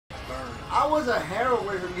I was a hair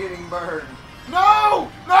away from getting burned. No!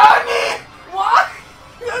 Nani! What?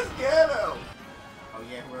 That's ghetto. Oh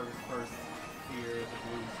yeah, whoever's first fear the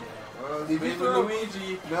blue shell. Oh, Did you throw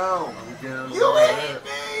Luigi? No. You ate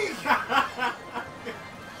me!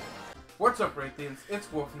 What's up, Rathians?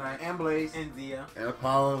 It's Wolf Knight And Blaze. and Zia. And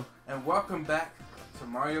Apollo. And welcome back to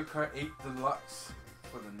Mario Kart 8 Deluxe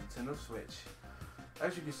for the Nintendo Switch.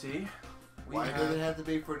 As you can see, Why does it have to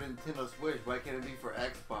be for Nintendo Switch? Why can't it be for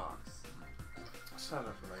Xbox? Shut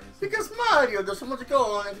up, Blaze. Because Mario doesn't want to go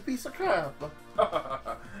on a piece of crap.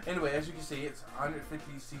 Anyway, as you can see, it's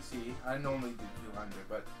 150cc. I normally do 200,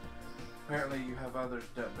 but apparently you have others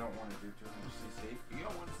that don't want to do 200cc. You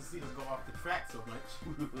don't want us to see us go off the track so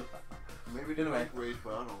much. Maybe they Anyway, like race,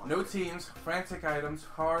 but I don't like no it. teams, frantic items,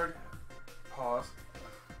 hard, pause,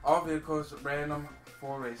 all vehicles, random,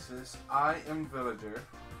 4 races. I am Villager.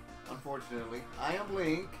 Unfortunately, I am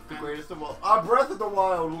Link, the greatest of all. Breath of the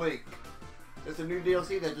Wild Link. It's a new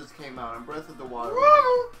DLC that just came out. I'm Breath of the Wild.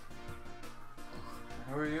 Ronald!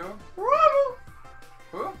 Who are you? Ronald!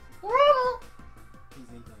 Who? Ronald! He's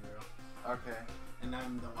Ethan, girl. Okay. And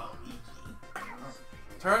I'm the Waluigi.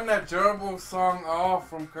 Turn that gerbil song off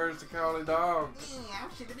from Courage the Cowardly Dog. Yeah,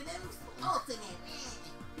 I should have been alternate.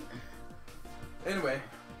 Anyway,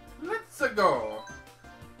 let's go.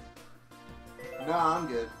 Nah, I'm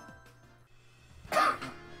good.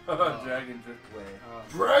 Dragon Driftway.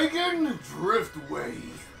 Dragon Driftway.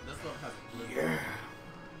 This one has a blue. Yeah.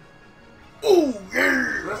 Oh,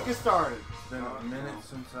 yeah! Let's get started. It's been a minute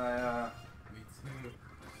since I, Me too.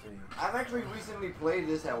 see. I've actually recently played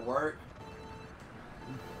this at work.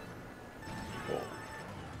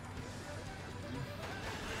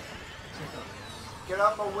 Get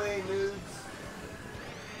out my way, nudes.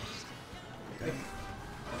 Okay,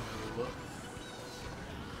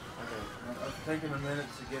 I've taken a minute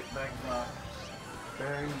to get back my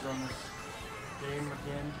bearings on this game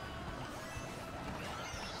again.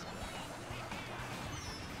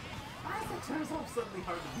 Why is the turns off suddenly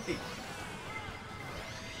hard to make?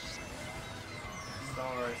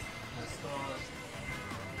 Stars. The stars.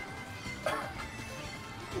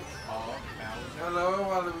 Oh, Bowser. Hello,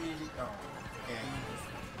 Waluigi. Oh, And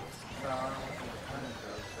no, I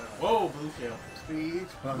whoa, blue shell. Speed.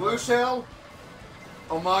 Blue Shell.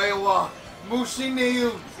 Omae wa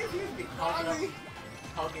Mushineu. See if you be hogging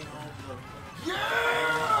all the.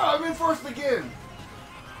 Yeah! I'm in first again.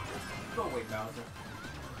 Go away, Bowser.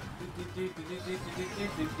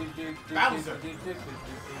 Bowser.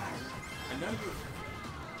 I know you.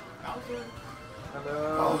 Bowser?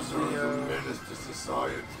 Hello. Bowser is a menace to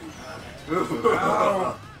society.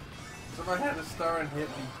 Ow. Somebody had a star and hit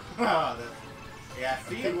me. Oh, that's. Yeah,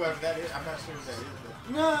 see whoever that is. I'm not sure who that is,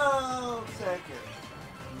 but No, second.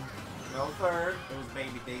 No third. it was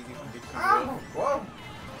Baby Daisy from Big Ow. Whoa.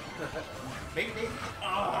 Baby Daisy?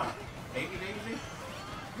 Baby Daisy?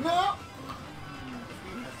 No.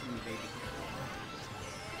 We have seen Baby.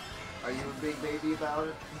 Are you a big baby about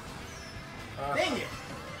it? Dang it!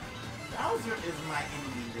 Bowser is my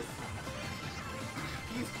enemy this time.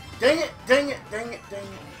 He's Dang it, dang it, dang it, dang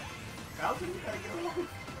it. Bowser, you gotta get away.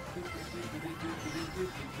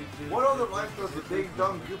 What other life does the big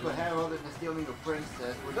dumb Koopa have other than stealing a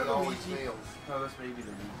princess, which he always fails? Oh, that's Baby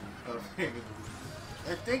Luigi.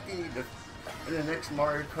 I think you need to, in the next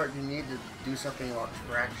Mario Kart, you need to do something about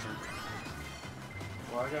traction.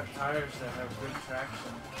 Well, I got tires that have good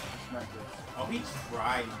traction. It's not good. Oh, he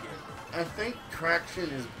tried to get I think traction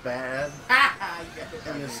is bad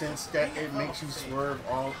it. in the sense that it makes you swerve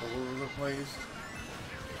all over the place.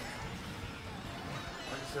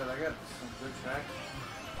 Like I said, I got some good traction.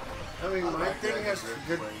 I mean, I my like thing Dragon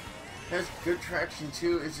Driftway. has good traction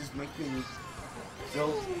too. It's just making me go.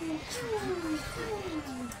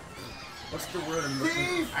 What's the word I'm looking?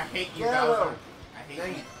 Thief! I hate you, Yellow. Bowser. I hate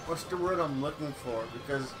Dang you. it. What's the word I'm looking for?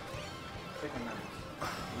 Because Chicken nuggets.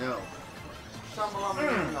 no,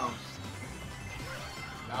 Shamalama.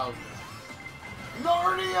 Bowser.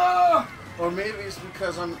 Narnia! or maybe it's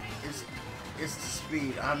because it's the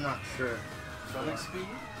speed. I'm not sure. Sonic speed?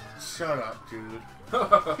 Shut up, dude.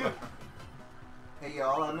 Hey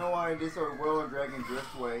y'all, I know why this are well on Dragon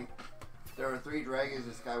Driftway. There are 3 dragons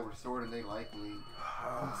in Skyward Sword and they like me.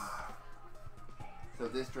 So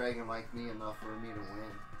this dragon likes me enough for me to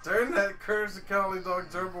win. Turn that Courage the Cowardly Dog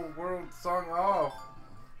Turbo World song off.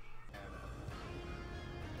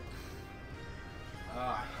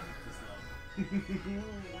 I hate this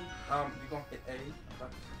level. You gonna hit A?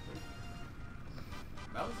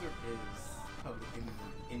 Bowser is public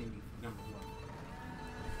enemy number 1.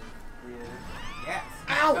 Yeah. Yes.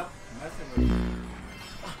 Ow! Stop messing with you.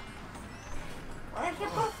 Where's your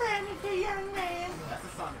profanity, young man? That's a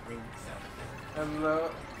Sonic ring itself.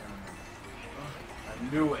 Hello. I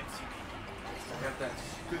knew it. I got that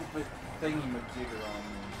stupid thingy-majigger on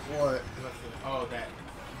me. What? Oh, that's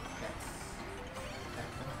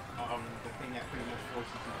the thing that pretty much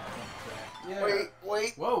forces you to think Yeah.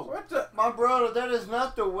 Wait. Whoa. What the? My brother, that is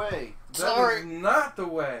not the way. Sorry. That is not the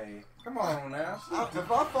way. Come on now.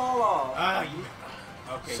 If I fall off,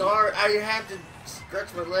 Okay. Sorry, I had to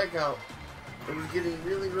stretch my leg out. It was getting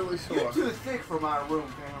really, really sore. you're too thick for my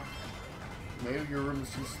room, Cam. Maybe your room is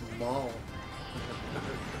too small.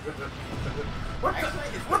 What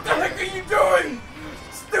the heck are you doing?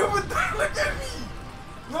 Stupid thing, look at me!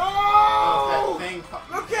 No! Oh, that thing.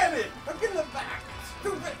 Look at it! Look in the back!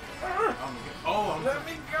 Stupid! Oh, Let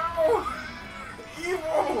me go!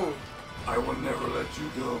 Evil! I will never let you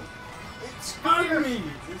go. It scared me!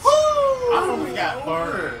 I almost got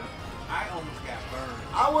burned. I almost got burned.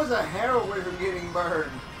 I was a hair away from getting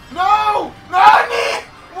burned. No! Nani!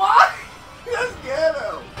 What? That's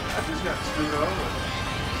ghetto. I just got screwed over.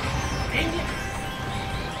 Dang it.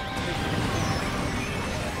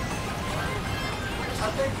 I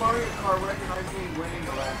think Mario Kart recognized me winning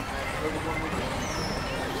the last match.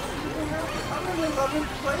 I'm in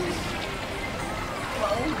 11th place. My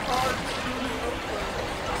own car.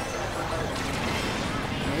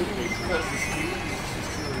 Maybe it's because the speed is just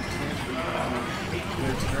too intense for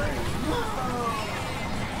your turn.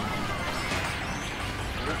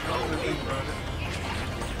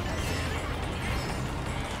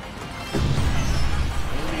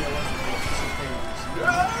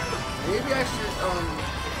 Maybe I should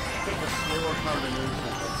pick a slower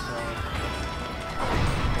combination.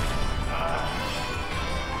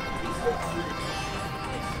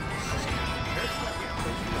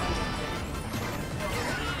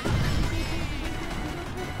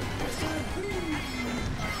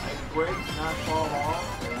 Break, not fall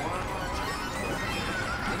off.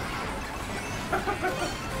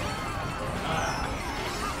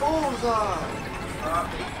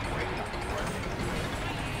 Bullseye!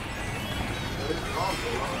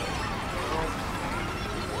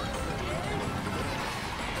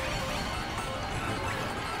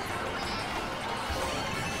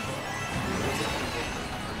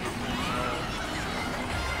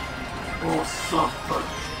 Oh,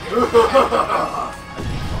 suffer!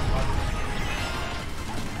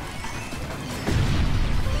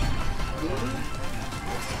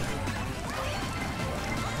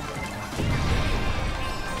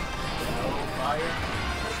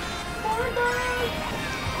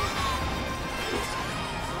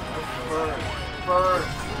 First.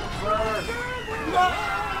 No!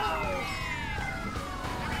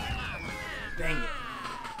 Dang it.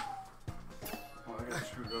 Oh, I got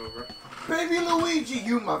screwed over. Baby Luigi,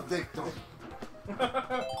 you my victim.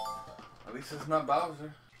 At least it's not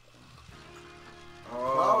Bowser.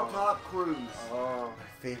 Cloud Top Cruise. Oh. My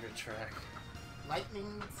favorite track.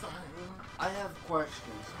 Lightning sign. I have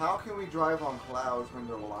questions. How can we drive on clouds when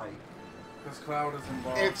they're light? Because Cloud is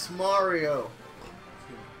involved. It's Mario.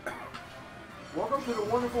 Welcome to the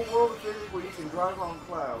wonderful world of physics where you can drive on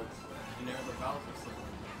clouds. You never the Bowser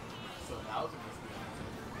so Bowser was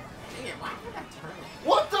the Dang it, why did I turn it?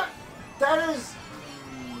 What the? That is...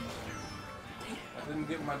 I didn't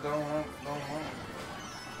get my don't want.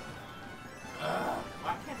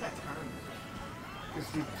 Why can't I turn it?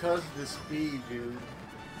 It's because of the speed, dude.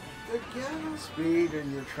 Again? Speed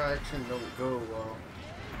and your traction don't go well.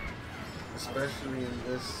 Especially in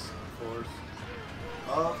this course.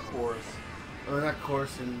 Of course. Oh, not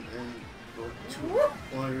course, in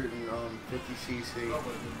 250cc.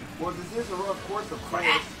 Well, this is a rough course, of course.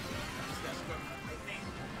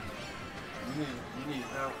 You need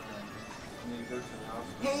help, man. You need to go to the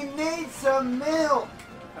hospital. He needs some milk!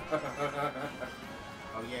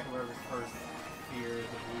 Oh yeah, whoever's first fear is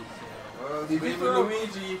the blue Well, Did you baby throw-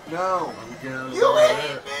 Luigi. No. I'm getting You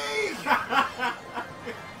ate me!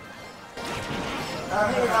 I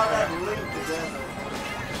hate how that linked together.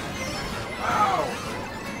 Ow!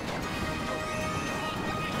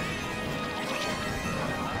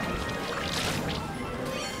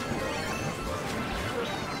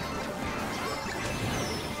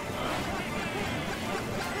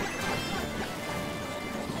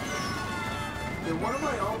 Did one of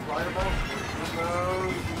my own fireballs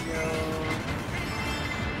no.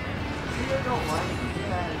 See, they don't like me.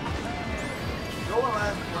 Yeah. Go in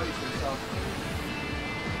last place or something.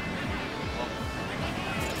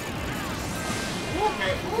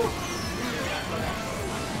 Okay. Woo.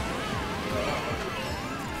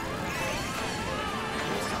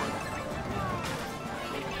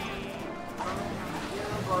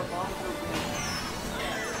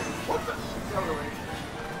 What the? Acceleration.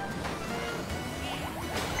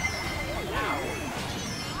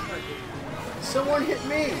 Someone hit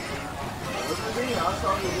me. That wasn't me. I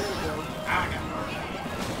saw you did it, though. I got hurt.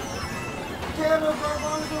 Damn it,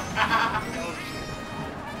 Garbanzo.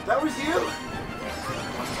 That was you?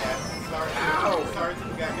 Yeah, sorry. Ow. Sorry to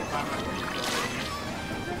got hit by my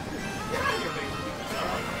Get out of here, baby.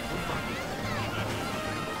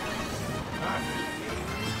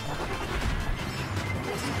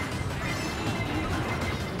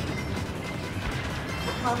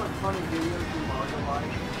 What kind of funny videos do Mario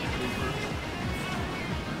like?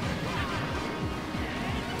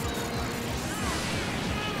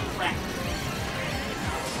 Crap.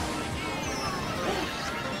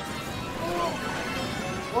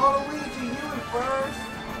 Waluigi, you in first?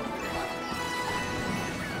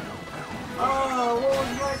 Oh, well, it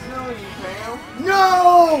was nice knowing you, pal.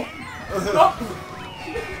 No! You just stopped.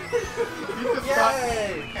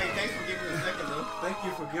 Yay! Hey, thanks for giving me a second, though. Thank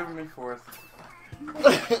you for giving me fourth.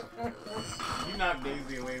 You knocked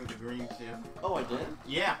Daisy away with the green shell. Oh, I did?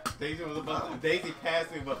 Yeah, Daisy was about to. Daisy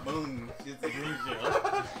passed me, but boom, it's the green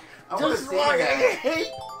shell. I want to Just see like I that.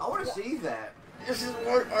 hate. I want to see that. This is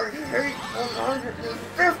what I hate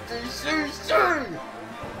 150cc.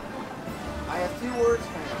 I have 2 words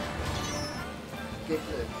now. Get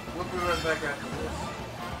this. We'll be right back after this.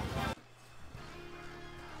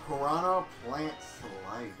 Piranha Plant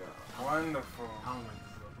Slider. Wonderful. I don't like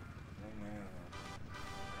this though. Amen.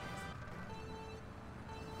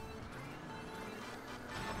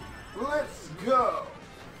 Let's go.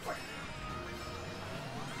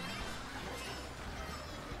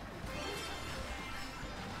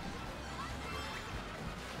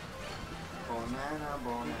 Banana.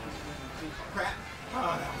 Crap.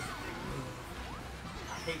 Oh, that was a big move.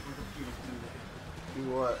 I hate when computers do that. Do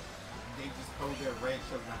what? They just hold their red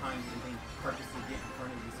shells behind you and then purposely get in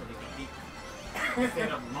front of you so they can beat you.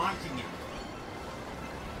 Instead of launching it.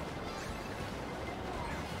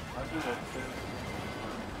 I do that too.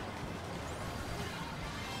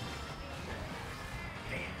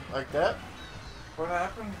 Damn. Like that? What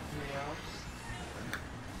happened, Leo?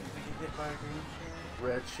 Did you get hit by a green shell?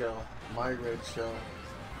 Red shell. My red shell.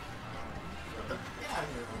 Get out of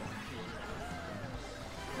here.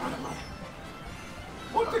 Out of my head.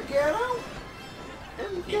 What the ghetto?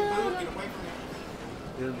 And Keep moving, get away from me.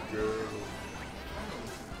 Good girl.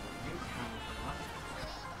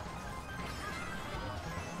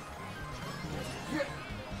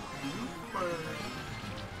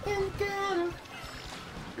 And ghetto.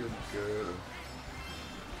 Good girl.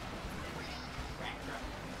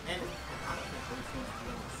 And I don't think those things to be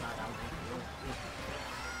on the side. I would think so.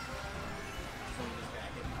 Someone just got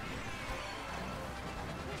hit by it.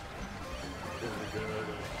 Good girl.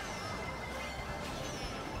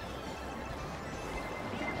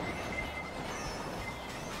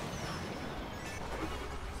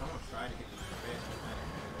 Someone tried to hit this red shell and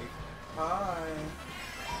away from it. Hi.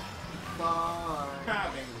 Bye. Ah,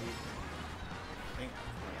 baby. Thank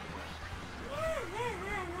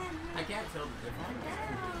I can't tell the difference.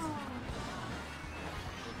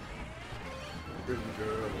 Good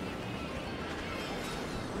girl.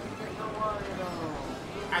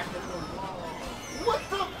 I hit the wall. What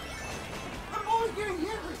the? I'm always getting hit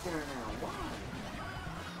right there now. Why?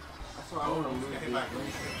 That's why I want to Got lose hit by a this.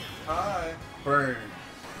 green shell. Hi. Burn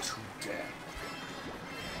to death.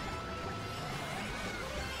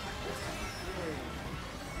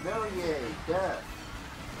 No, yay, death.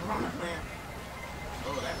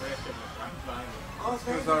 Oh, that red shell was right behind me. Oh,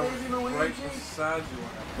 thank Because you, I Daisy was right Luigi. beside you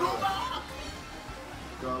when I did it.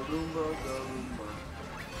 Galumba, Galumba.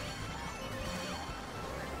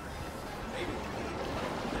 Maybe.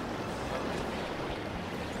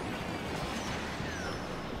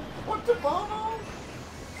 What the bomb?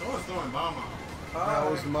 Someone's throwing bomb on.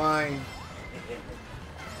 That was mine.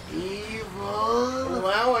 Evil.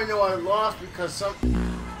 Now I know I lost because some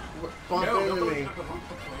bumped into me.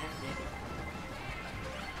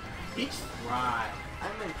 He tried.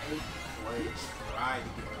 I'm in 8th He place. tried to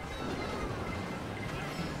get it.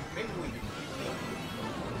 Maybe we can.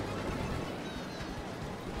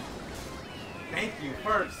 Thank you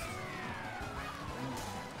first.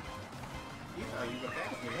 You thought you were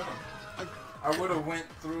past me, huh? I would have went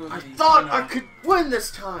through the... I thought you know, I could win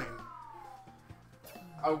this time.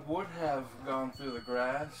 I would have gone through the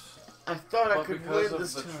grass, I thought I but could because win of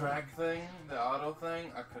this the time. track thing, the auto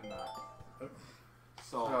thing, I could not.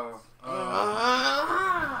 So, So,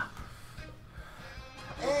 Ah!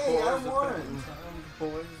 hey, I boys are back won. in town,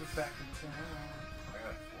 boys are back in town. I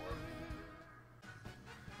got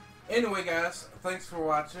 4. Anyway, guys, thanks for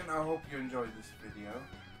watching. I hope you enjoyed this video.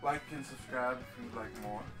 Like and subscribe if you'd like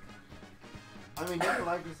more. I mean, you can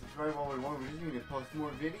like and subscribe all we want. We just need to post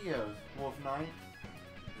more videos. Wolf Knight.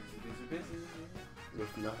 Busy.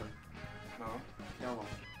 With nothing. No. Kill him.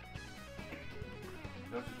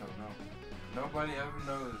 Just don't know. Nobody ever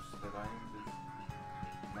knows that I am busy.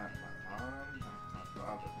 Not my mom,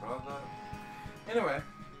 not my brother. Anyway.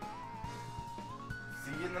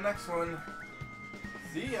 See you in the next one.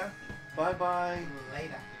 See ya. Bye bye.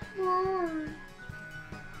 Later. Bye.